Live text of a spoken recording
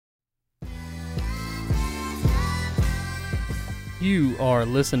You are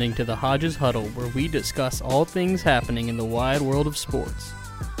listening to the Hodges Huddle, where we discuss all things happening in the wide world of sports.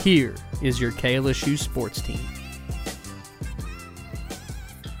 Here is your KLSU sports team.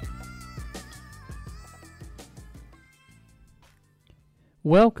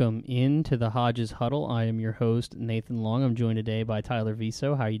 Welcome into the Hodges Huddle. I am your host, Nathan Long. I'm joined today by Tyler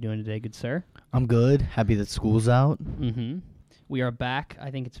Viso. How are you doing today, good sir? I'm good. Happy that school's out. We are back. I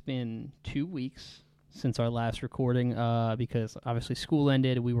think it's been 2 weeks since our last recording because obviously school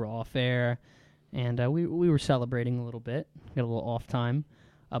ended. We were off air, and we were celebrating a little bit. Got a little off time,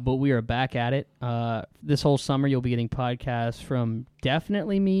 but we are back at it. This whole summer, you'll be getting podcasts from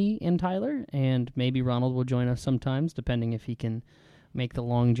definitely me and Tyler, and maybe Ronald will join us sometimes, depending if he can make the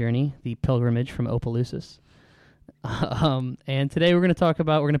long journey, the pilgrimage from Opelousas. And today we're going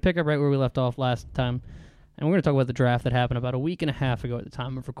to pick up right where we left off last time, and we're going to talk about the draft that happened about a week and a half ago at the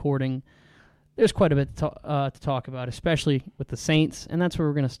time of recording. There's quite a bit to talk about, especially with the Saints, and that's where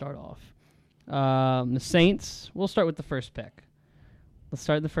we're going to start off. The Saints, we'll start with the first pick. Let's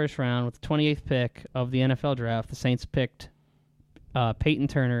start the first round with the 28th pick of the NFL draft. The Saints picked Peyton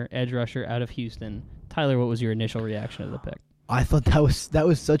Turner, edge rusher out of Houston. Tyler, what was your initial reaction to the pick? I thought that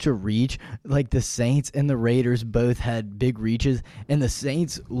was such a reach. Like, the Saints and the Raiders both had big reaches, and the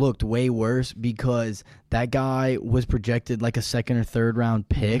Saints looked way worse because that guy was projected like a second or third round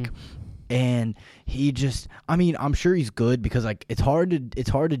pick. And he just, I mean, I'm sure he's good because, like, it's hard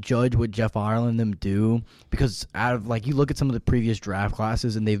to judge what Jeff Ireland and them do because out of, like, you look at some of the previous draft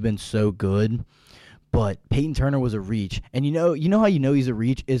classes and they've been so good. But Peyton Turner was a reach. And you know how you know he's a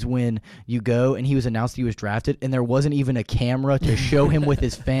reach is when you go and he was announced he was drafted and there wasn't even a camera to show him with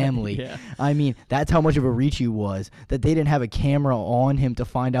his family. Yeah. I mean, that's how much of a reach he was, that they didn't have a camera on him to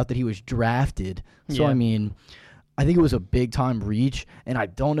find out that he was drafted. So, I mean, I think it was a big-time reach, and I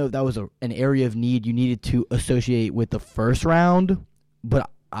don't know if that was an area of need you needed to associate with the first round, but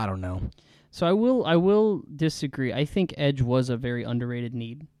I don't know. So I will disagree. I think edge was a very underrated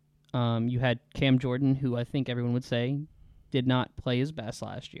need. You had Cam Jordan, who I think everyone would say did not play his best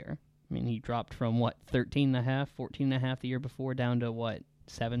last year. I mean, he dropped from, 13.5, 14.5 the year before down to,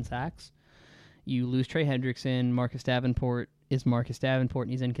 7 sacks. You lose Trey Hendrickson. Marcus Davenport is Marcus Davenport,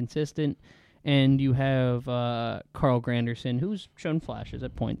 and he's inconsistent. And you have Carl Granderson, who's shown flashes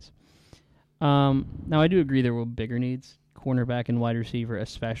at points. Now, I do agree there were bigger needs, cornerback and wide receiver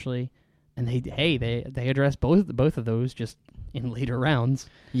especially. And they addressed both of those just in later rounds.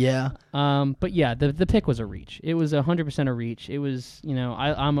 Yeah. But yeah, the pick was a reach. It was 100% a reach. It was,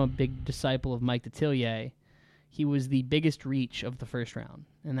 I'm a big disciple of Mike Detillier. He was the biggest reach of the first round,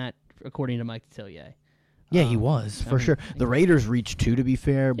 and that according to Mike Detillier. Yeah, he was, for sure. The Raiders reached too, to be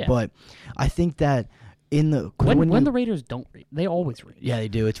fair, but I think that when the Raiders don't reach, they always reach. Yeah, they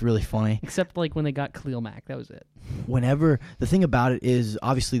do. It's really funny. Except when they got Khalil Mack, that was it. The thing about it is,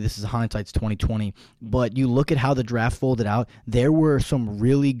 obviously this is hindsight's 2020, but you look at how the draft folded out, there were some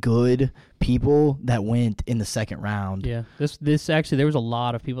really good people that went in the second round. Yeah, this actually, there was a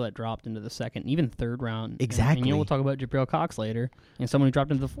lot of people that dropped into the second, even third round. Exactly. And we'll talk about Jabril Cox later, and someone who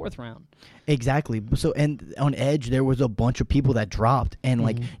dropped into the fourth round. Exactly. So, and on edge, there was a bunch of people that dropped,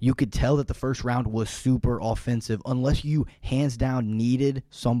 and you could tell that the first round was super offensive, unless you hands down needed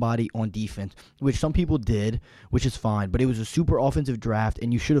somebody on defense, which some people did, which is fine. But it was a super offensive draft,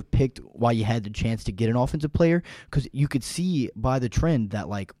 and you should have picked while you had the chance to get an offensive player, because you could see by the trend that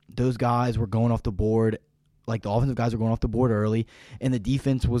those guys were going off the board, the offensive guys were going off the board early, and the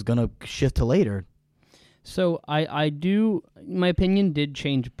defense was going to shift to later. So my opinion did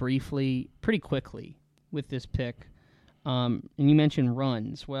change briefly, pretty quickly with this pick. And you mentioned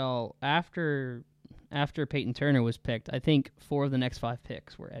runs. Well, after Peyton Turner was picked, I think 4 of the next 5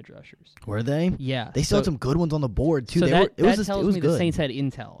 picks were edge rushers. Were they? Yeah. They still had some good ones on the board, too. So that tells me good. The Saints had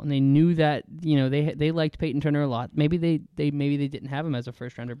intel, and they knew that, they liked Peyton Turner a lot. Maybe they didn't have him as a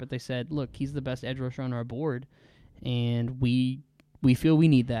first-rounder, but they said, look, he's the best edge rusher on our board, and we feel we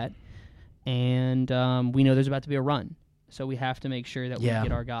need that. And we know there's about to be a run, so we have to make sure that we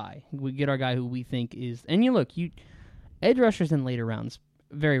get our guy. We get our guy who we think is... And edge rushers in later rounds,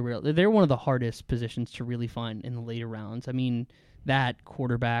 very rare. They're one of the hardest positions to really find in the later rounds. I mean, that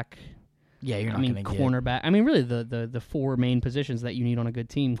quarterback... Yeah, you're not going to get... cornerback. I mean, really, the 4 main positions that you need on a good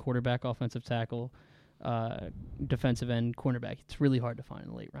team, quarterback, offensive tackle, defensive end, cornerback. It's really hard to find in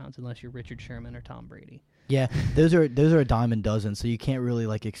the late rounds unless you're Richard Sherman or Tom Brady. Yeah, those are a dime a dozen, so you can't really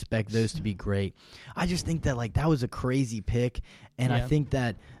expect those to be great. I just think that that was a crazy pick, and I think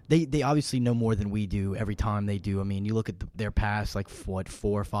that they obviously know more than we do every time they do. I mean, you look at their past 4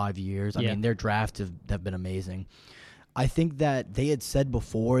 or 5 years. I mean, their drafts have been amazing. I think that they had said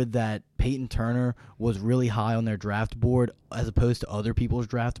before that Peyton Turner was really high on their draft board as opposed to other people's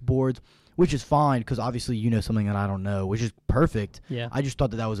draft boards, which is fine because obviously you know something that I don't know, which is perfect. Yeah. I just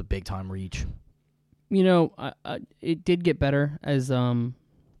thought that was a big-time reach. You know, it did get better as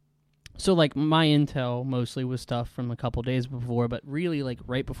so like my intel mostly was stuff from a couple days before, but really like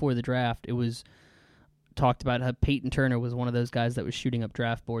right before the draft, it was talked about how Peyton Turner was one of those guys that was shooting up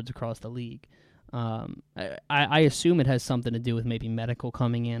draft boards across the league. I assume it has something to do with maybe medical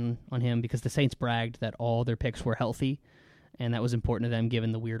coming in on him because the Saints bragged that all their picks were healthy, and that was important to them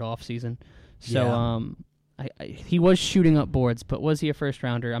given the weird offseason. So he was shooting up boards, but was he a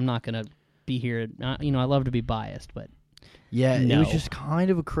first-rounder? I'm not going to be here. I love to be biased, but yeah, no. It was just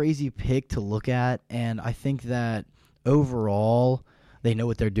kind of a crazy pick to look at, and I think that overall they know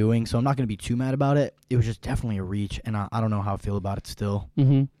what they're doing, so I'm not going to be too mad about it. It was just definitely a reach, and I don't know how I feel about it still.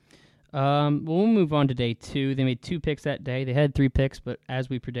 Mm-hmm. Well, we'll move on to day 2. They made 2 picks that day. They had 3 picks, but as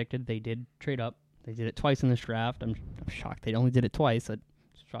we predicted, they did trade up. They did it twice in this draft. I'm shocked they only did it twice. I'm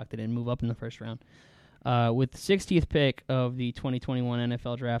shocked they didn't move up in the first round. With the 60th pick of the 2021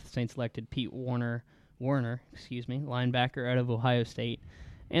 NFL Draft, the Saints selected Pete Werner, linebacker out of Ohio State.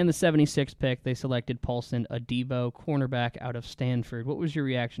 And the 76th pick, they selected Paulson Adebo, cornerback out of Stanford. What was your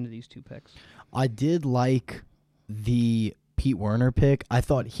reaction to these 2 picks? I did like the Pete Werner pick. I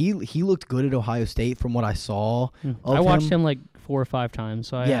thought he looked good at Ohio State from what I saw. I watched him like 4 or 5 times,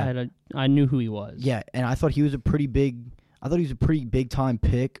 so I knew who he was. Yeah, and I thought he was a pretty big time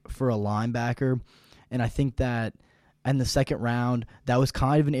pick for a linebacker, and I think that in the second round that was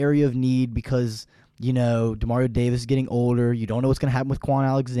kind of an area of need because you know, Demario Davis is getting older. You don't know what's going to happen with Quan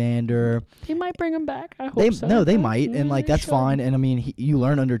Alexander. They might bring him back. I hope so. No, they might, and like that's fine. And I mean, you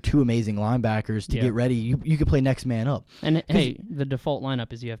learn under 2 amazing linebackers to get ready. You can play next man up. And hey, the default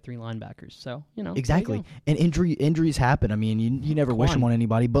lineup is you have 3 linebackers, so you know exactly. And injuries happen. I mean, you never wish them on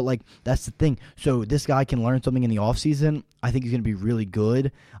anybody, but like that's the thing. So this guy can learn something in the offseason. I think he's going to be really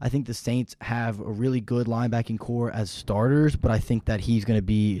good. I think the Saints have a really good linebacking core as starters, but I think that he's going to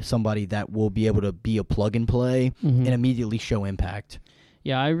be somebody that will be able to be a plug-and-play and immediately show impact.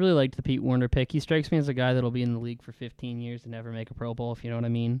 Yeah, I really liked the Pete Werner pick. He strikes me as a guy that'll be in the league for 15 years and never make a Pro Bowl, if you know what I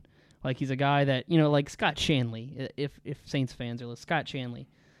mean. Like, he's a guy that, you know, like Scott Shanley, if Saints fans are listening, Scott Shanley,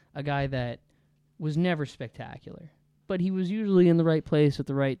 a guy that was never spectacular, but he was usually in the right place at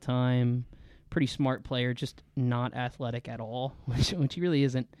the right time. Pretty smart player, just not athletic at all, which he really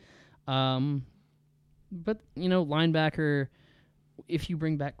isn't. But, you know, linebacker, if you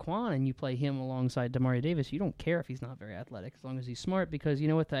bring back Quan and you play him alongside Demario Davis, you don't care if he's not very athletic as long as he's smart because you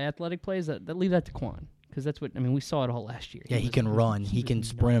know what, the athletic plays, that leave that to Quan. Because that's what, I mean, we saw it all last year. Yeah, he can run. He can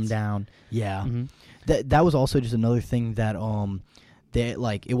sprint him down. Yeah. Mm-hmm. That was also just another thing that they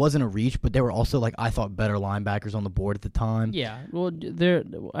like it wasn't a reach, but they were also like I thought better linebackers on the board at the time. Yeah, well,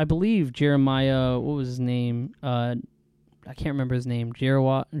 I believe what was his name? I can't remember his name.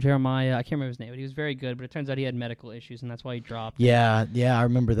 Jeremiah, I can't remember his name, but he was very good. But it turns out he had medical issues, and that's why he dropped. Yeah, I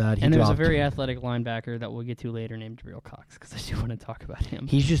remember that. And there's a very athletic linebacker that we'll get to later named Jabril Cox because I do want to talk about him.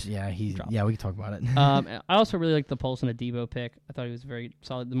 He's just we can talk about it. I also really liked the Paulson Adebo pick. I thought he was very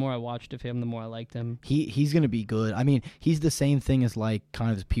solid. The more I watched of him, the more I liked him. He's gonna be good. I mean, he's the same thing as like kind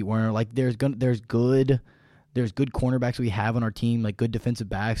of as Pete Werner. Like there's good cornerbacks we have on our team, like good defensive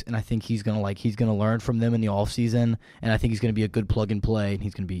backs, and I think he's gonna learn from them in the offseason, and I think he's gonna be a good plug and play, and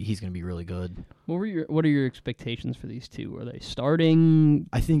he's gonna be really good. What are your expectations for these two? Are they starting?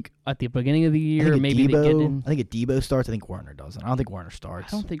 I think at the beginning of the year, maybe Adebo, they get in. I think Adebo starts. I think Werner doesn't. I don't think Werner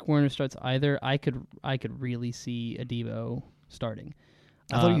starts. I don't think Werner starts either. I could really see Adebo starting.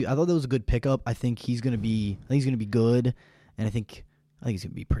 I thought that was a good pickup. I think he's gonna be good, and I think he's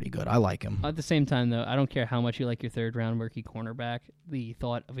going to be pretty good. I like him. At the same time, though, I don't care how much you like your third-round rookie cornerback. The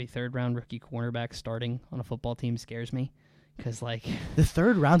thought of a third-round rookie cornerback starting on a football team scares me. Because, like... The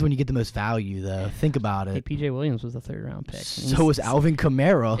third round's when you get the most value, though. Think about it. Hey, P.J. Williams was the third-round pick. So was Alvin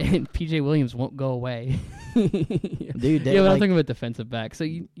Kamara. And P.J. Williams won't go away. Dude, but I'm talking about defensive back, so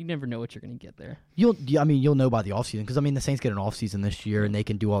you never know what you're going to get there. You'll know by the offseason. Because, the Saints get an offseason this year, and they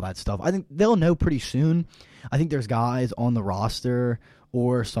can do all that stuff. I think they'll know pretty soon. I think there's guys on the roster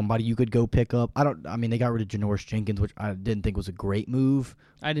or somebody you could go pick up. They got rid of Janoris Jenkins, which I didn't think was a great move.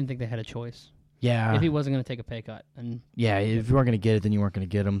 I didn't think they had a choice. Yeah. If he wasn't going to take a pay cut. Yeah, if you weren't going to get it, then you weren't going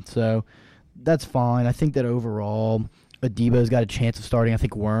to get him. So that's fine. I think that overall, Adebo's got a chance of starting. I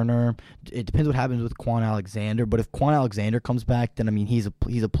think Werner. It depends what happens with Quan Alexander. But if Quan Alexander comes back, then he's a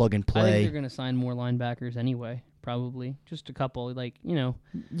plug and play. I think they're going to sign more linebackers anyway probably. Just a couple, like,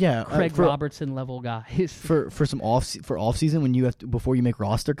 Yeah, Craig Robertson level guys. for some off season when you have to, before you make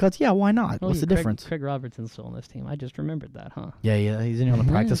roster cuts. Yeah, why not? What's the difference? Craig Robertson's still on this team. I just remembered that, huh? Yeah, he's in on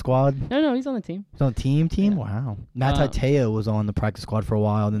the practice squad. No, he's on the team. He's on the team. Yeah. Wow. Matt Taiteo was on the practice squad for a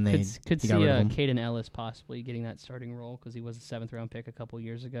while, and then could he see got rid of him. Caden Ellis possibly getting that starting role because he was a 7th-round pick a couple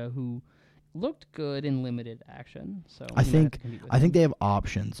years ago who looked good in limited action. So I think they have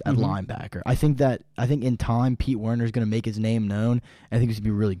options at linebacker. I think in time Pete Werner's going to make his name known. I think he's going to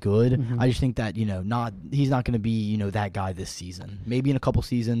be really good. I just think that he's not going to be that guy this season. Maybe in a couple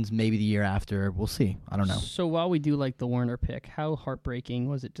seasons, maybe the year after. We'll see. I don't know. So while we do like the Werner pick, how heartbreaking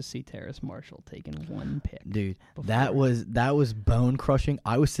was it to see Terrace Marshall taking one pick? Dude, that was bone crushing.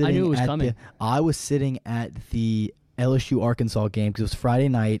 I was sitting. I knew it was coming. I was sitting at the LSU Arkansas game because it was Friday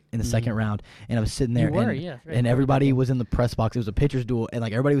night in the second round, and I was sitting there, and everybody was in the press box. It was a pitcher's duel, and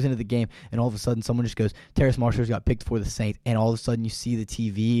like everybody was into the game, and all of a sudden someone just goes, Terrace Marshall's got picked for the Saints, and all of a sudden you see the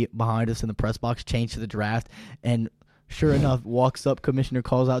TV behind us in the press box change to the draft, and sure enough, walks up, commissioner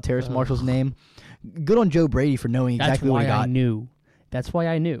calls out Terrace Marshall's name. Good on Joe Brady for knowing exactly what he got. That's why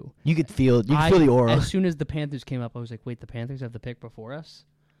I knew. You could feel the aura. As soon as the Panthers came up, I was like, wait, the Panthers have the pick before us?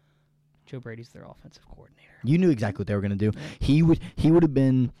 Joe Brady's their offensive coordinator. You knew exactly what they were going to do. He would have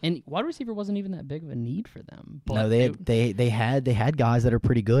been. And wide receiver wasn't even that big of a need for them. But no, they had guys that are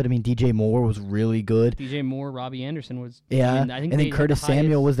pretty good. I mean, DJ Moore was really good. DJ Moore, Robbie Anderson was. Yeah, I think and then Curtis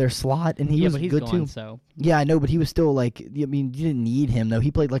Samuel was their slot, and he was but he's good gone, too. So. Yeah, I know, but he was still like. I mean, you didn't need him though.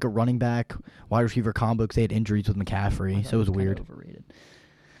 He played like a running back, wide receiver combo because they had injuries with McCaffrey, so it was weird. Overrated.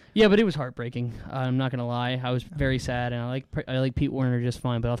 Yeah, but it was heartbreaking. I'm not gonna lie. I was very sad, and I like Pete Werner just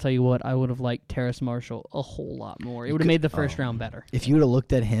fine. But I'll tell you what, I would have liked Terrace Marshall a whole lot more. It would have made the first round better. If you'd have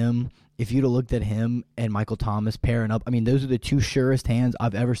looked at him and Michael Thomas pairing up, I mean, those are the two surest hands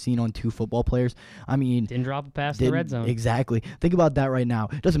I've ever seen on two football players. I mean, didn't drop a pass in the red zone. Exactly. Think about that right now.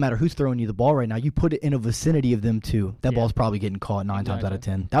 It doesn't matter who's throwing you the ball right now. You put it in a vicinity of them two. That ball's probably getting caught 9 times out of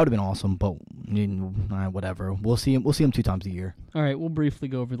 10. That would have been awesome, but whatever. We'll see him 2 times a year. All right, we'll briefly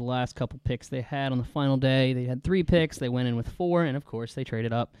go over the last couple picks they had on the final day. They had 3 picks. They went in with 4, and of course they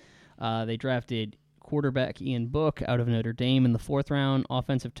traded up. They drafted quarterback Ian Book out of Notre Dame in the 4th round,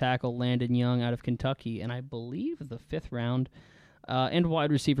 offensive tackle Landon Young out of Kentucky, and I believe the 5th round, and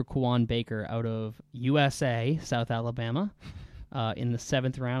wide receiver Quan Baker out of USA, South Alabama, in the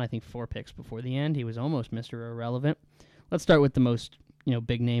 7th round. I think 4 picks before the end. He was almost Mr. Irrelevant. Let's start with the most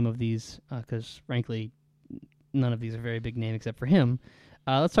big name of these, because frankly, none of these are very big name except for him.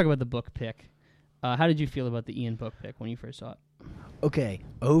 Let's talk about the Book pick. How did you feel about the Ian Book pick when you first saw it? Okay,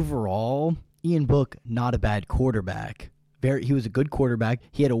 overall, Ian Book, not a bad quarterback. He was a good quarterback.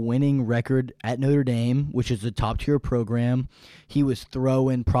 He had a winning record at Notre Dame, which is a top-tier program. He was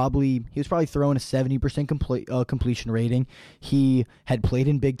probably throwing a 70% completion rating. He had played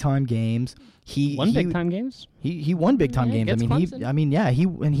in big-time games. He won big-time games? He won big-time games.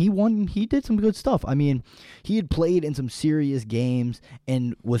 He won. He did some good stuff. I mean, he had played in some serious games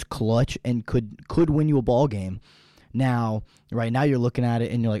and was clutch and could win you a ball game. Now, right now you're looking at it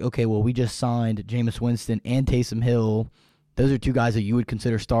and you're like, okay, well, we just signed Jameis Winston and Taysom Hill. Those are 2 guys that you would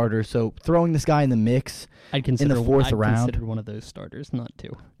consider starters. So throwing this guy in the mix in the 4th round. I'd consider one of those starters, not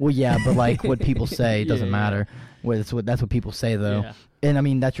 2. Well, yeah, but like what people say, it doesn't matter. Well, that's what people say, though. Yeah. And, I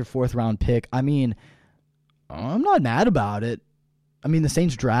mean, that's your 4th round pick. I mean, I'm not mad about it. I mean, the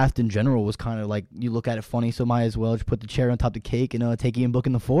Saints draft in general was kind of like, you look at it funny, so might as well just put the cherry on top of the cake and take Ian Book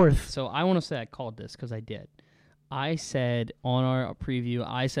in the 4th. So I want to say I called this because I did. I said on our preview,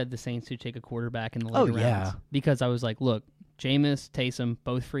 the Saints should take a quarterback in the later rounds. Because I was like, look, Jameis, Taysom,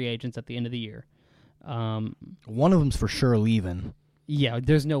 both free agents at the end of the year. One of them's for sure leaving. Yeah,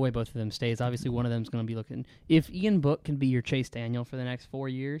 there's no way both of them stays. Obviously, one of them's going to be looking. If Ian Book can be your Chase Daniel for the next 4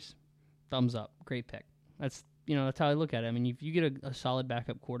 years, thumbs up. Great pick. That's how I look at it. I mean, if you get a solid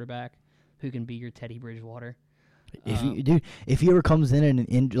backup quarterback who can be your Teddy Bridgewater. If he ever comes in and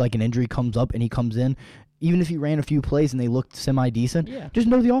an injury comes up and he comes in, even if he ran a few plays and they looked semi-decent, just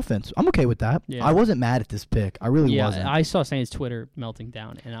know the offense. I'm okay with that. Yeah. I wasn't mad at this pick. I really wasn't. I saw Saints Twitter melting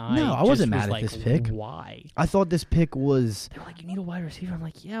down, and I wasn't mad at this pick. Why? I thought this pick was... They were like, you need a wide receiver. I'm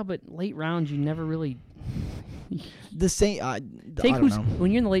like, yeah, but late rounds, you never really... the same...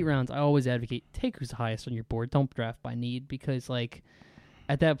 When you're in the late rounds, I always advocate, take who's the highest on your board. Don't draft by need, because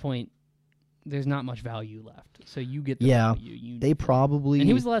at that point, there's not much value left. So you get the value. They probably... And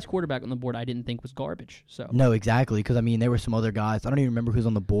he was the last quarterback on the board I didn't think was garbage. So no, exactly, because, I mean, there were some other guys. I don't even remember who's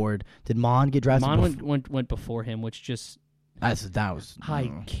on the board. Did Mon get drafted? Mon went before him, which just... That was.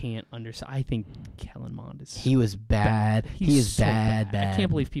 I can't understand. I think Kellen Mond is. He was bad. He is so bad. I can't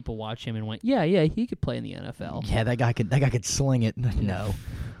believe people watch him and went, yeah, he could play in the NFL. Yeah, that guy could sling it. No,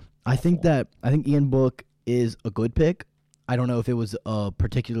 I think Ian Book is a good pick. I don't know if it was a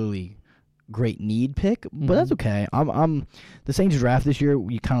particularly great need pick, but that's okay. I'm the Saints draft this year.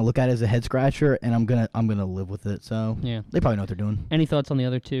 You kind of look at it as a head scratcher, and I'm gonna live with it. So yeah, they probably know what they're doing. Any thoughts on the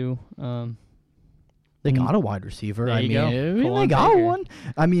other two? They got a wide receiver. There you go. They got one.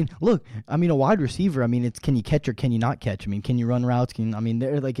 I mean, look. I mean, a wide receiver. I mean, it's can you catch or can you not catch? I mean, can you run routes?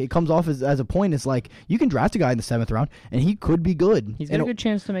 They're like it comes off as a point. It's like you can draft a guy in the 7th round, and he could be good. He's got a good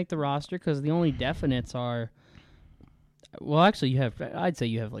chance to make the roster because the only definites are. Well, actually, I'd say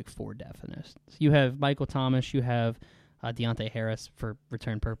you have like 4 definites. You have Michael Thomas, you have Deontay Harris for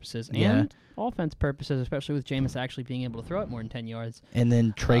return purposes and offense purposes, especially with Jameis actually being able to throw it more than 10 yards. And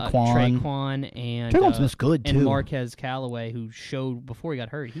then Traquan and Traquan Smith's good too. And Marquez Callaway, who showed before he got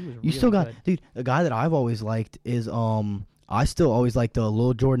hurt, he was really still got good. Dude. A guy that I've always liked is I still always liked the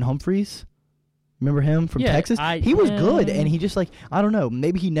little Jordan Humphreys. Remember him from Texas? He was good, and he just I don't know.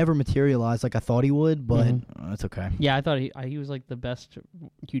 Maybe he never materialized like I thought he would, but that's okay. Yeah, I thought he was like the best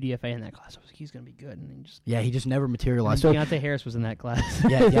UDFA in that class. I was like, he's gonna be good, and he just never materialized. So Deontay Harris was in that class.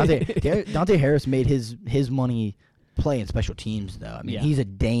 Yeah, Deontay Harris made his money play in special teams though. I mean, he's a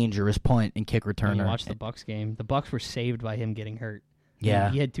dangerous punt and kick returner. You watch the Bucs game. The Bucs were saved by him getting hurt. Yeah,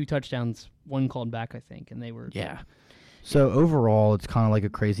 he had 2 touchdowns, 1 called back, I think, and they were So overall, it's kind of like a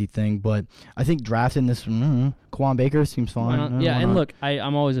crazy thing, but I think drafting this Kawaan Baker seems fine. And look,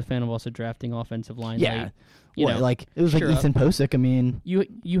 I'm always a fan of also drafting offensive line. Yeah, late. Like it was like Ethan Posick. I mean,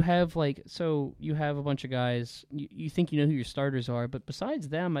 you have you have a bunch of guys. You think you know who your starters are, but besides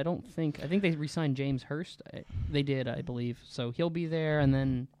them, I think they re-signed James Hurst. They did, I believe. So he'll be there, and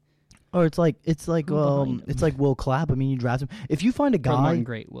then. Or it's like Will Clapp. I mean, you draft him if you find a guy.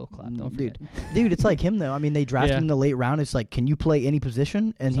 Great Will Clapp, don't forget. Dude, it's like him though. I mean, they drafted him in the late round. It's like, can you play any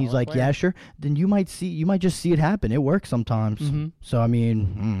position? And he's like, yeah, sure. Then you might just see it happen. It works sometimes. Mm-hmm. So I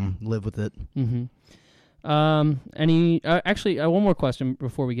mean, live with it. Mm-hmm. Actually, one more question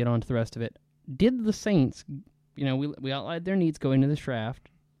before we get on to the rest of it. Did the Saints, we outlined their needs going into this draft.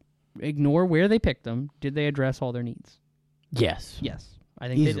 Ignore where they picked them. Did they address all their needs? Yes. I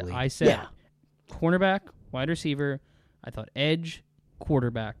think they did. I said cornerback, wide receiver. I thought edge,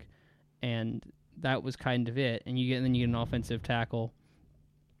 quarterback, and that was kind of it. And then you get an offensive tackle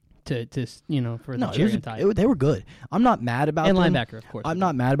to for the cherry on top. They were good. I'm not mad about them. And linebacker, of course. I'm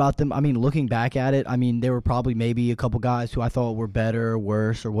not mad about them. I mean, looking back at it, I mean, there were probably maybe a couple guys who I thought were better or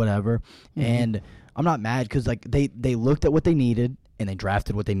worse or whatever. Mm-hmm. And I'm not mad because they looked at what they needed and they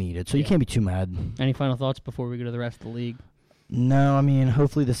drafted what they needed. So you can't be too mad. Any final thoughts before we go to the rest of the league? No, I mean,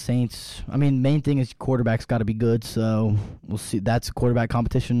 hopefully the Saints. I mean, main thing is quarterback's got to be good, so we'll see. That's a quarterback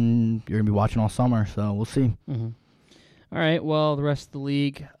competition you're going to be watching all summer, so we'll see. Mm-hmm. All right, well, the rest of the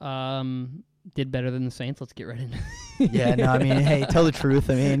league did better than the Saints. Let's get right into it. Yeah, no, I mean, hey, tell the truth.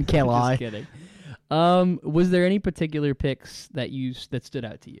 I mean, can't lie. Just kidding. Was there any particular picks that stood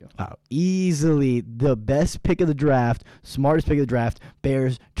out to you? Easily the best pick of the draft, smartest pick of the draft.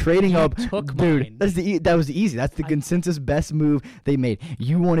 Bears trading up. Took dude, mine. That was easy. That's the consensus best move they made.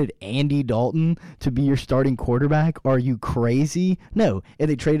 You wanted Andy Dalton to be your starting quarterback? Are you crazy? No, and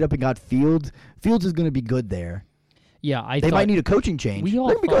they traded up and got Fields. Fields is going to be good there. Yeah, they might need a coaching change. We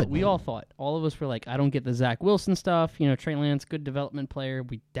all thought. All of us were like, I don't get the Zach Wilson stuff. Trey Lance, good development player.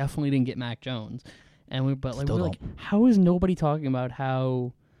 We definitely didn't get Mac Jones, and we're like, how is nobody talking about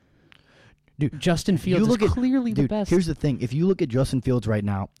how? Dude, Justin Fields is clearly the best. Here's the thing: if you look at Justin Fields right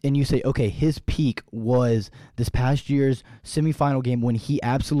now, and you say, okay, his peak was this past year's semifinal game when he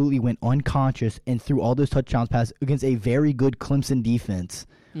absolutely went unconscious and threw all those touchdown passes against a very good Clemson defense,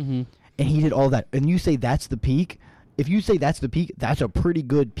 and he did all that, and you say that's the peak. If you say that's the peak, that's a pretty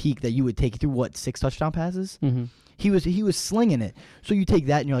good peak that you would take through 6 touchdown passes. Mm-hmm. He was slinging it. So you take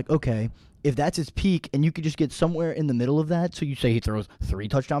that and you're like, okay, if that's his peak and you could just get somewhere in the middle of that, so you say he throws 3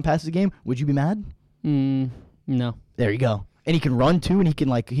 touchdown passes a game, would you be mad? No. There you go. And he can run too, and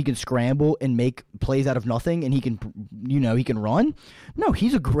he can scramble and make plays out of nothing, and he can run. No,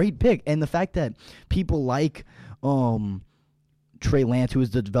 he's a great pick. And the fact that people like Trey Lance, who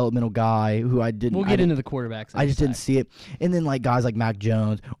is the developmental guy, who I didn't. We'll get into the quarterbacks. I just didn't see it. And then guys like Mac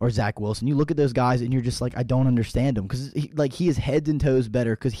Jones or Zach Wilson, you look at those guys and you're just like, I don't understand him because he is heads and toes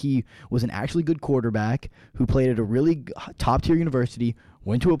better because he was an actually good quarterback who played at a really top tier university,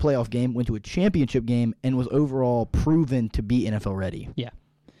 went to a playoff game, went to a championship game, and was overall proven to be NFL ready. Yeah.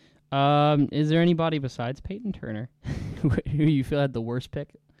 Is there anybody besides Peyton Turner who you feel had the worst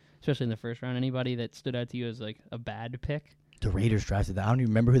pick, especially in the first round? Anybody that stood out to you as a bad pick? The Raiders drafted that. I don't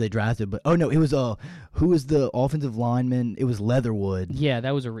even remember who they drafted, but it was who was the offensive lineman? It was Leatherwood. Yeah,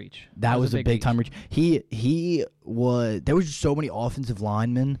 that was a reach. That was a big time reach. He was. There was just so many offensive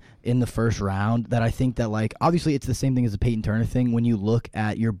linemen in the first round that I think that, like, obviously it's the same thing as the Peyton Turner thing. When you look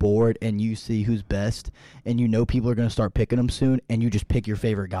at your board and you see who's best, and you know people are going to start picking them soon, and you just pick your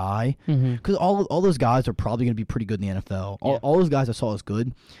favorite guy, because all those guys are probably going to be pretty good in the NFL. All those guys I saw was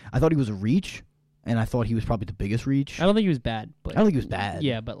good. I thought he was a reach. And I thought he was probably the biggest reach. I don't think he was bad. But I don't think he was bad.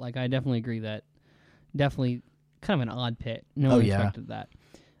 Yeah, but like I definitely agree that definitely kind of an odd pick. No one expected that.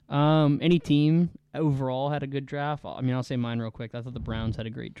 Any team overall had a good draft. I mean, I'll say mine real quick. I thought the Browns had a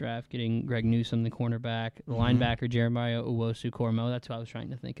great draft, getting Greg Newsome, the cornerback, the linebacker Jeremiah Owusu-Koramoah. That's who I was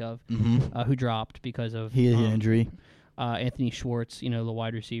trying to think of, who dropped because of he had an injury. Anthony Schwartz, the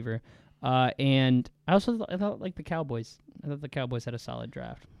wide receiver. And I also thought like the Cowboys. I thought the Cowboys had a solid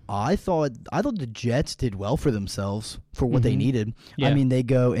draft. I thought the Jets did well for themselves for what they needed. Yeah. I mean, they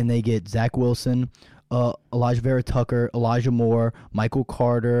go and they get Zach Wilson, Elijah Vera Tucker, Elijah Moore, Michael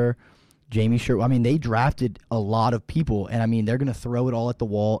Carter, Jamie Sherwood. I mean, they drafted a lot of people, and I mean, they're going to throw it all at the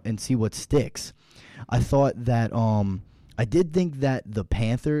wall and see what sticks. I thought that I did think that the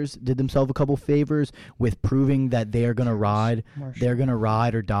Panthers did themselves a couple favors with proving that they're gonna ride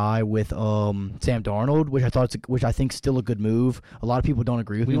or die with Sam Darnold, which I think is still a good move. A lot of people don't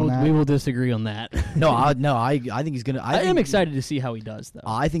agree with me on that. We will disagree on that. I think he's gonna. I am excited to see how he does, though.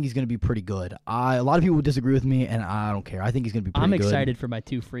 I think he's gonna be pretty good. A lot of people would disagree with me, and I don't care. I think he's gonna be pretty good. I'm excited for my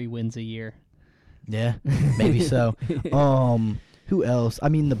 2 free wins a year. Yeah, maybe so. Who else? I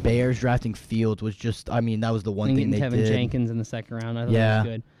mean, the Bears drafting Fields was just. I mean, that was the one thing they Tevin did. Jenkins in the second round. I thought that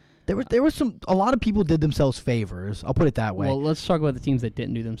was good. There was a lot of people did themselves favors. I'll put it that way. Well, let's talk about the teams that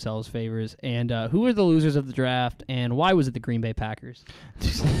didn't do themselves favors, and who are the losers of the draft, and why was it the Green Bay Packers?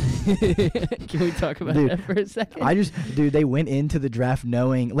 Can we talk about that for a second? They went into the draft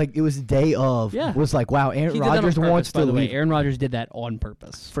knowing, like, it was day of. Yeah. Was like, wow, Aaron Rodgers wants to by the way, leave. Aaron Rodgers did that on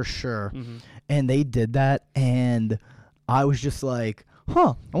purpose. For sure. And they did that, and I was just like,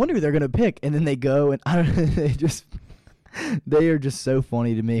 I wonder who they're going to pick. And then they go, and I don't know, they are just so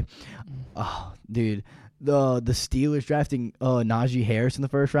funny to me. Oh, dude. The Steelers drafting Najee Harris in the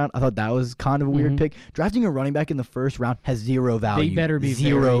first round, I thought that was kind of a weird pick. Drafting a running back in the first round has zero value. They better be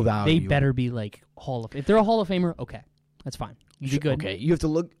zero value. They better be like if they're a Hall of Famer, okay. That's fine. You'd be good. Okay, you have to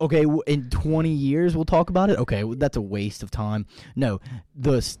look. Okay, in 20 years we'll talk about it. Okay, that's a waste of time. No,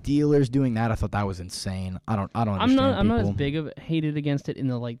 the Steelers doing that, I thought that was insane. I don't understand. I'm not as big of hated against it in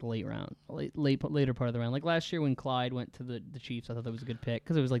the late round, later part of the round. Like last year when Clyde went to the Chiefs, I thought that was a good pick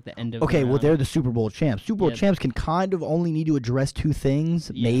because it was like the end of. Okay, the well round. they're the Super Bowl champs. Super Bowl champs can kind of only need to address 2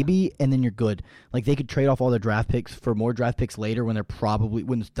 things, maybe, and then you're good. Like they could trade off all their draft picks for more draft picks later when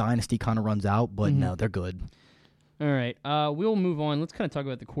when this dynasty kind of runs out. But no, they're good. All right, we'll move on. Let's kind of talk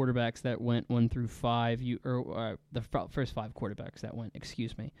about the quarterbacks that went 1 through 5. The first 5 quarterbacks that went.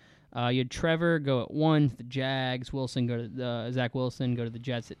 Excuse me. You had Trevor go at 1 to the Jags. Wilson go to Zach Wilson go to the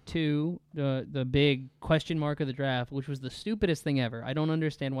Jets at 2. The big question mark of the draft, which was the stupidest thing ever. I don't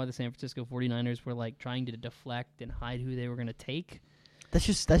understand why the San Francisco 49ers were like trying to deflect and hide who they were going to take. That's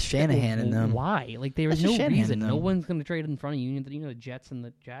Shanahan in them. Why? Like there was no reason. No one's going to trade in front of you. The Jets and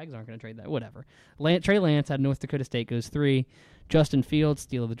the Jags aren't going to trade that. Whatever. Trey Lance out of North Dakota State goes 3. Justin Fields,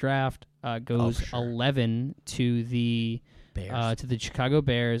 steal of the draft, goes 11 to the Chicago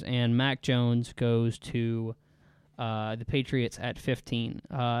Bears, and Mac Jones goes to the Patriots at 15.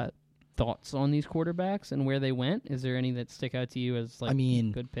 Thoughts on these quarterbacks and where they went? Is there any that stick out to you as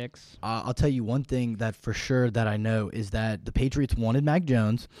good picks? I'll tell you one thing that for sure that I know is that the Patriots wanted Mac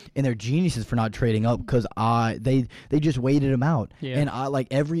Jones, and they're geniuses for not trading up because they just waited him out. Yeah.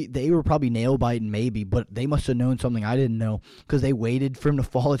 And they were probably nail biting maybe, but they must have known something I didn't know because they waited for him to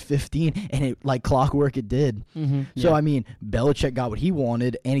fall at 15, and it like clockwork it did. So I mean, Belichick got what he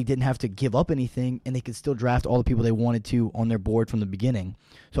wanted, and he didn't have to give up anything, and they could still draft all the people they wanted to on their board from the beginning.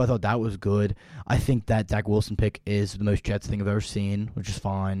 So I thought that was good. I think that Zach Wilson pick is the most Jets thing I've ever seen, which is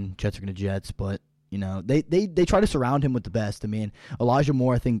fine. Jets are going to Jets, but they try to surround him with the best. I mean, Elijah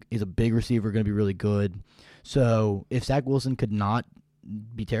Moore I think is a big receiver, going to be really good. So if Zach Wilson could not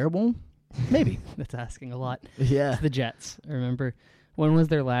be terrible, maybe. That's asking a lot. Yeah. It's the Jets. Remember, when was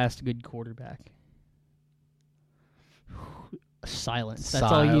their last good quarterback? Silence. That's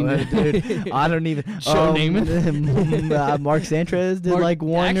all you need, dude. I don't even. Name it. Mark Sanchez did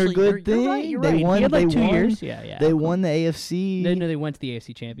one good thing. You're right. They won. He had 2 won. Years. Yeah. They won the AFC. No, they went to the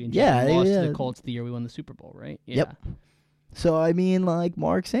AFC Championship. Yeah, they lost to the Colts the year we won the Super Bowl, right? Yeah. Yep. So I mean,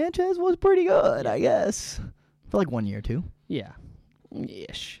 Mark Sanchez was pretty good, I guess, for 1 year or 2. Yeah.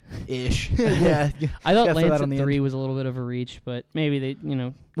 Ish. Yeah. I thought Gotta throw Lance that on at the 3 end. was a little bit of a reach, but maybe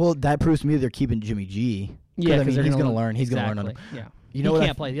they, Well, that proves to me they're keeping Jimmy G. yeah, I mean, they're he's going to learn. He's going to learn on exactly. him. Yeah. You know he what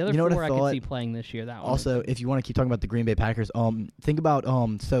can't play. The other you know what four I I could thought? see playing this year. That one. Also, if you want to keep talking about the Green Bay Packers, think about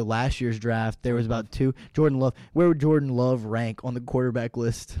so last year's draft there was about 2 Jordan Love. Where would Jordan Love rank on the quarterback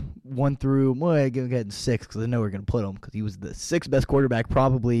list? 1 through I go get 6 because I know we're going to put him because he was the 6th best quarterback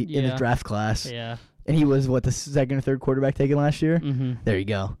probably in the draft class. Yeah. And he was the second or third quarterback taken last year. Mm-hmm. There you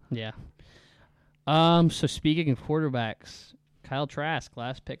go. Yeah. So speaking of quarterbacks, Kyle Trask,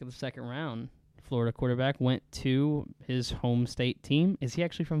 last pick of the second round, Florida quarterback, went to his home state team. Is he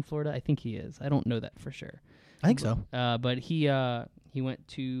actually from Florida? I think he is. I don't know that for sure. I think so. But he went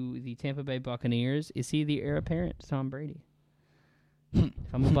to the Tampa Bay Buccaneers. Is he the heir apparent to Tom Brady? If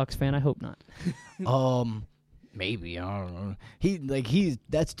I'm a Bucs fan, I hope not. Maybe, I don't know.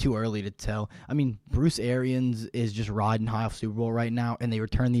 That's too early to tell. I mean, Bruce Arians is just riding high off Super Bowl right now, and they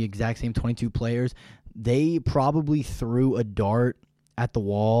returned the exact same 22 players. They probably threw a dart at the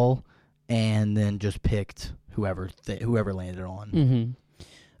wall and then just picked whoever landed on.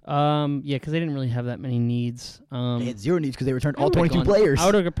 Mm-hmm. Yeah, because they didn't really have that many needs. They had 0 needs because they returned all 22 players. I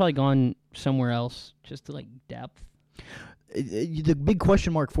would have probably gone somewhere else just to depth. The big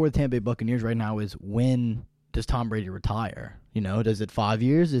question mark for the Tampa Bay Buccaneers right now is when does Tom Brady retire? Does it 5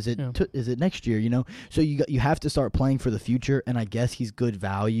 years? Is it is it next year? So you have to start playing for the future, and I guess he's good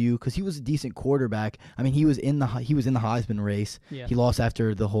value because he was a decent quarterback. I mean, he was in the Heisman race. Yeah. He lost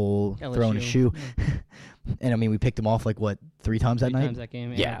after the whole LSU. throwing a shoe, and I mean we picked him off 3 times that night. 3 times that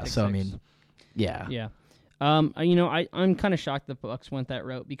game. Yeah. So 6. I mean, yeah. Yeah. I'm kind of shocked the Bucs went that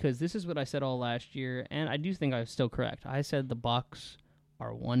route because this is what I said all last year, and I do think I was still correct. I said the Bucs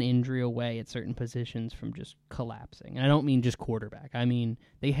are 1 injury away at certain positions from just collapsing. And I don't mean just quarterback. I mean,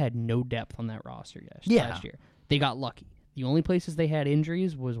 they had no depth on that roster last year. They got lucky. The only places they had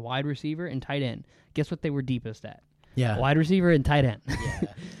injuries was wide receiver and tight end. Guess what they were deepest at? Yeah. Wide receiver and tight end.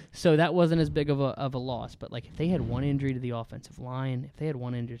 Yeah. So that wasn't as big of a loss. But if they had 1 injury to the offensive line, if they had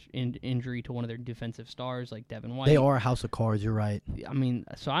 1 injury to one of their defensive stars like Devin White. They are a house of cards, you're right. I mean,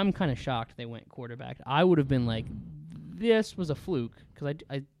 so I'm kind of shocked they went quarterback. I would have been like, this was a fluke because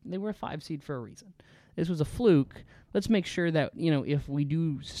they were a 5 seed for a reason. This was a fluke. Let's make sure that if we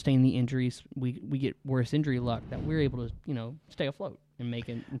do sustain the injuries, we get worse injury luck, that we're able to stay afloat and make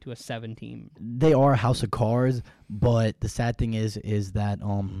it into a 7 team. They are a house of cards, but the sad thing is that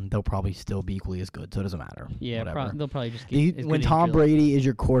they'll probably still be equally as good, so it doesn't matter. Yeah, they'll probably just get when Tom Brady is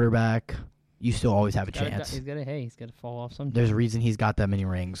your quarterback, you still always have a chance. He's got to fall off sometime. There's a reason he's got that many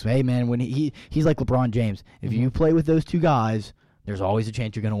rings. Hey man, when he's like LeBron James. If you play with those 2 guys, there's always a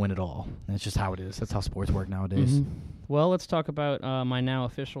chance you're going to win it all. That's just how it is. That's how sports work nowadays. Mm-hmm. Well, let's talk about my now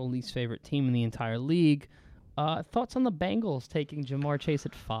official least favorite team in the entire league. Thoughts on the Bengals taking Jamar Chase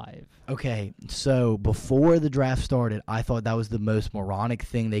at 5? Okay, so before the draft started, I thought that was the most moronic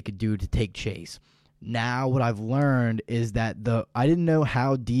thing they could do to take Chase. Now what I've learned is that I didn't know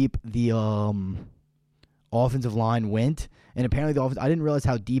how deep the offensive line went, and apparently I didn't realize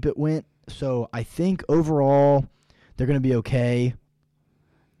how deep it went. So I think overall they're going to be okay.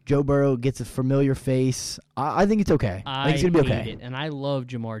 Joe Burrow gets a familiar face. I think it's okay. I think it's going to be okay. And I love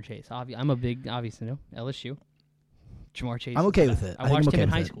Jamar Chase. I'm a big, obviously, LSU. Jamar Chase. I'm okay with it. I watched him in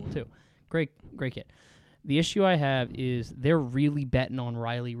high school, too. Great kid. The issue I have is they're really betting on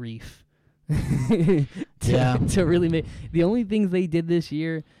Riley Reif. to really make the only things they did this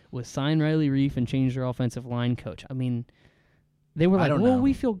year was sign Riley Reif and change their offensive line coach. I mean, they were like, well,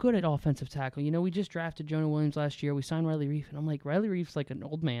 we feel good at offensive tackle. We just drafted Jonah Williams last year. We signed Riley Reif. And I'm like, Riley Reif's like an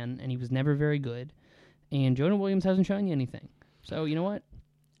old man, and he was never very good. And Jonah Williams hasn't shown you anything. So, you know what?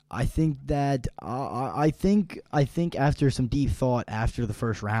 I think that I think after some deep thought after the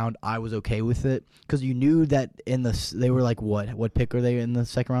first round, I was okay with it because you knew that they were like what pick are they in the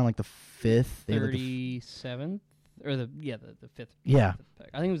second round, like the 5th, 37th or the 5th. Yeah, 5th pick.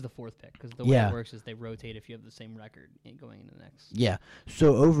 I think it was the 4th pick because the way it works is they rotate if you have the same record going into the next. Yeah.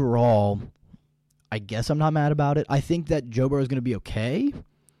 So overall, I guess I'm not mad about it. I think that Joe Burrow is going to be okay.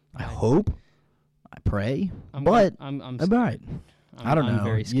 I hope. I pray. I'm all right. I don't know. I'm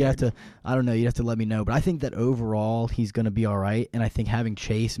very scared. I don't know. You have to let me know. But I think that overall he's going to be all right, and I think having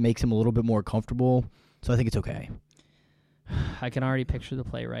Chase makes him a little bit more comfortable. So I think it's okay. I can already picture the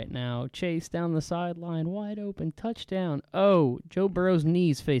play right now. Chase down the sideline, wide open, touchdown. Oh, Joe Burrow's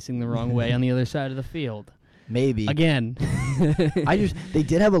knees facing the wrong way on the other side of the field. Maybe again.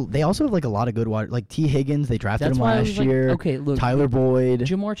 They also have like a lot of good wide, like T. Higgins. They drafted him last year. Okay, look, Tyler Boyd.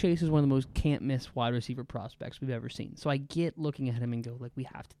 Jamar Chase is one of the most can't miss wide receiver prospects we've ever seen. So I get looking at him and go like, we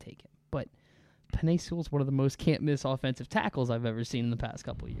have to take him. But Penei Sewell's one of the most can't-miss offensive tackles I've ever seen in the past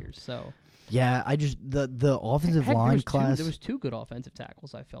couple of years. So Yeah, I just the offensive line class. There was two good offensive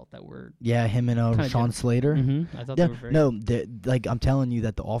tackles I felt that were. Yeah, him and Sean Slater. I thought they were very. Like I'm telling you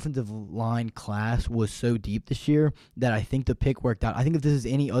that the offensive line class was so deep this year that I think the pick worked out. I think if this is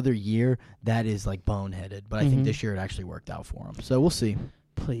any other year, that is like boneheaded. But I think this year it actually worked out for him. So we'll see.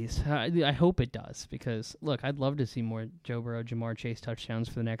 Please, I hope it does, because look, I'd love to see more Joe Burrow, Jamar Chase touchdowns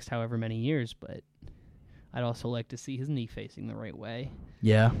for the next however many years, but I'd also like to see his knee facing the right way.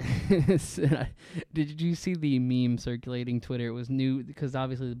 Yeah. Did you see the meme circulating Twitter? It was new because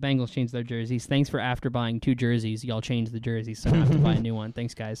obviously the Bengals changed their jerseys. Thanks for after buying 2 jerseys, y'all changed the jerseys, so I have to buy a new one.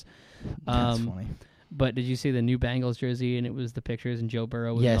 Thanks, guys. That's funny. But did you see the new Bengals jersey? And it was the pictures, and Joe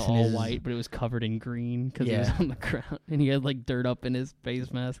Burrow was all white, but it was covered in green because he was on the ground, and he had like dirt up in his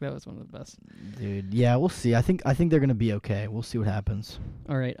face mask. That was one of the best. Dude, yeah, we'll see. I think they're gonna be okay. We'll see what happens.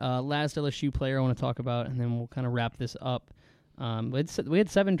 All right, last LSU player I want to talk about, and then we'll kind of wrap this up. We had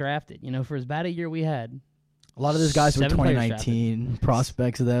 7 drafted. For as bad a year we had. A lot of those guys were 2019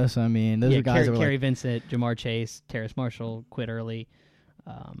 prospects, though. So I mean, those are guys that were Kerry Vincent, Jamar Chase, Terrace Marshall quit early.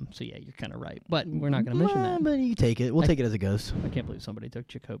 So yeah, you're kind of right, but we're not going to mention that. But you take it. We'll take it as it goes. I can't believe somebody took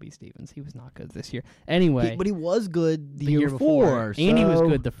Jacoby Stevens. He was not good this year. Anyway, but he was good the year before, and he was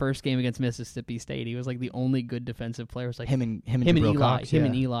good the first game against Mississippi State. He was like the only good defensive player. It was like him and Jabril Cox,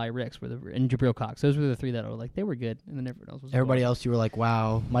 and Eli Ricks and Jabril Cox. Those were the 3 that were like they were good, and then everyone else was. Everybody else, you were like,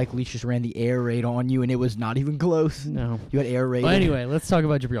 wow, Mike Leach just ran the air raid on you, and it was not even close. No, you had air raid. Well, anyway, let's talk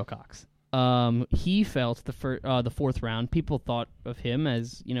about Jabril Cox. He fell to the 4th round. People thought of him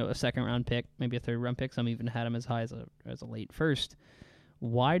as a 2nd round pick, maybe a 3rd round pick. Some even had him as high as a late 1st.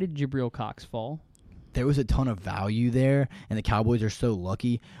 Why did Jabril Cox fall? There was a ton of value there, and the Cowboys are so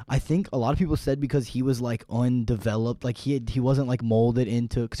lucky. I think a lot of people said because he was like undeveloped, like he wasn't like molded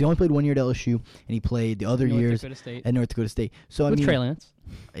into, because he only played 1 year at LSU, and he played the other years at North Dakota State. So with Trey Lance.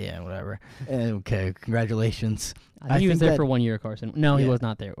 Yeah, whatever. Okay, congratulations. I think he was there for 1 year, Carson. No, he was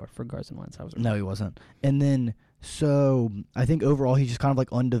not there for Carson Wentz. No, he wasn't. And then, so I think overall he's just kind of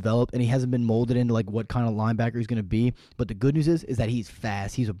like undeveloped, and he hasn't been molded into like what kind of linebacker he's going to be. But the good news is that he's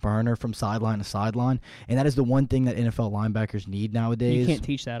fast. He's a burner from sideline to sideline, and that is the one thing that NFL linebackers need nowadays. You can't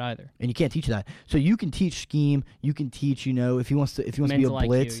teach that either. And you can't teach that. So you can teach scheme. You can teach, if he wants to be a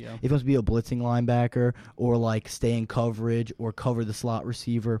blitz, if he wants to be a blitzing linebacker, or like stay in coverage or cover the slot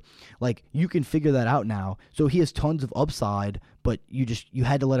receiver, like you can figure that out now. So he has tons of upside, but you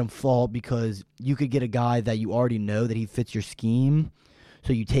had to let him fall because you could get a guy that you already know that he fits your scheme.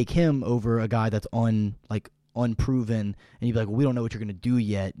 So you take him over a guy that's unproven, and you'd be like, well, we don't know what you're going to do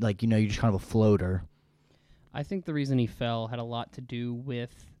yet. Like, you're just kind of a floater. I think the reason he fell had a lot to do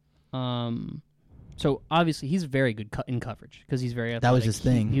with so obviously he's very good in coverage because he's very athletic. That was his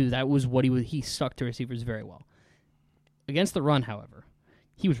thing. That was what he stuck to receivers very well. Against the run, however,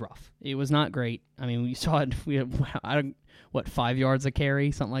 he was rough. It was not great. I mean, we saw it. We had, 5 yards a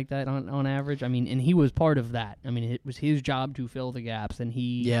carry, something like that on average. I mean, and he was part of that. I mean, it was his job to fill the gaps, and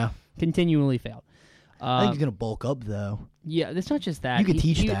he continually failed. I think he's going to bulk up, though. Yeah, it's not just that. You can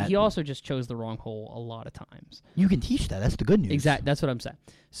teach that. He also just chose the wrong hole a lot of times. You can teach that. That's the good news. Exactly. That's what I'm saying.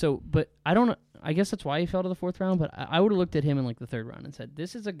 So, but I guess that's why he fell to the 4th round, but I would have looked at him in like the 3rd round and said,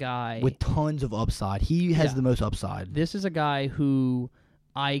 this is a guy with tons of upside. He has the most upside. This is a guy who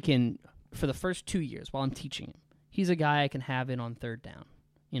I can, for the first 2 years while I'm teaching him, he's a guy I can have in on 3rd down,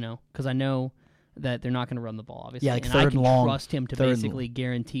 because I know that they're not going to run the ball, obviously. Yeah, like and 3rd I can long, trust him to basically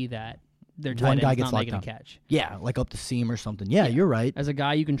guarantee that their tight end's not making a catch. Yeah, like up the seam or something. Yeah, you're right. As a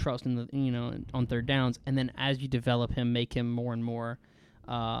guy you can trust in the on 3rd downs, and then as you develop him, make him more and more,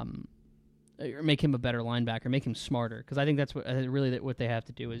 or make him a better linebacker, make him smarter. Because I think that's what what they have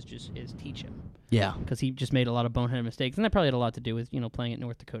to do is teach him. Yeah, because he just made a lot of boneheaded mistakes, and that probably had a lot to do with playing at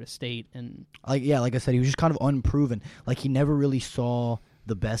North Dakota State and like I said, he was just kind of unproven. Like he never really saw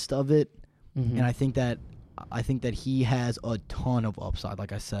the best of it, and I think that he has a ton of upside,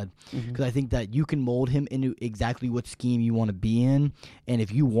 like I said, because I think that you can mold him into exactly what scheme you want to be in, and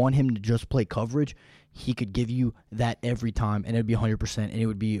if you want him to just play coverage, he could give you that every time, and it would be 100%, and it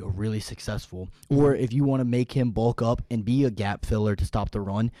would be really successful. Or if you want to make him bulk up and be a gap filler to stop the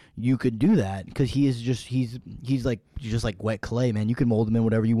run, you could do that, because he's just like wet clay, man. You can mold him in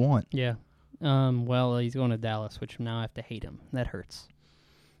whatever you want. Yeah. Well, he's going to Dallas, which now I have to hate him. That hurts.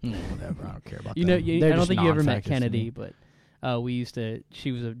 Whatever, I don't care about that. I don't think you ever met Kennedy, but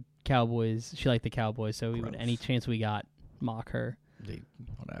she was a Cowboys. She liked the Cowboys, so we would, any chance we got, mock her.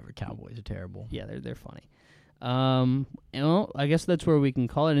 Whatever, Cowboys are terrible. Yeah, they're funny. Well, I guess that's where we can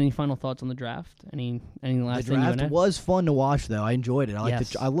call it. Any final thoughts on the draft? Any last The thing you draft want to? was fun to watch, though. I enjoyed it.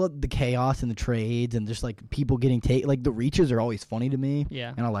 Yes. I love the chaos and the trades and just like people getting like the reaches are always funny to me.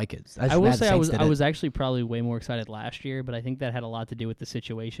 Yeah. And I like it. I will say I was actually probably way more excited last year, but I think that had a lot to do with the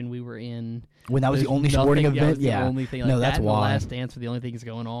situation we were in. when that was the There's only sporting nothing- event. it was Yeah, the only thing. Like no, that that's and The why. Last Dance were the only things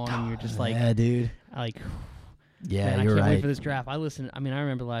going on, and you're just like, yeah, dude. Yeah, man, I you're can't wait right. for this draft. I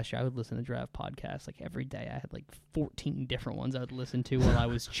remember last year I would listen to draft podcasts like every day. I had like 14 different ones I would listen to while I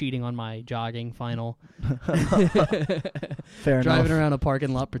was cheating on my jogging final. Fair Driving enough. around a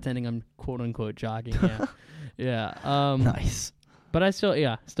parking lot pretending I'm quote unquote jogging. Yeah. Yeah. Nice. But I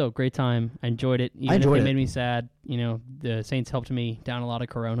still great time. I enjoyed it. Even enjoyed if it it. made me sad. You know, the Saints helped me down a lot of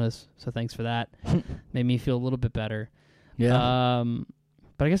Coronas, so thanks for that. Made me feel a little bit better. Yeah.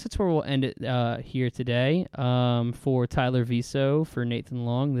 But I guess that's where we'll end it here today. For Tyler Viso, for Nathan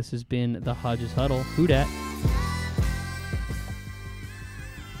Long, this has been the Hodges Huddle. Who dat?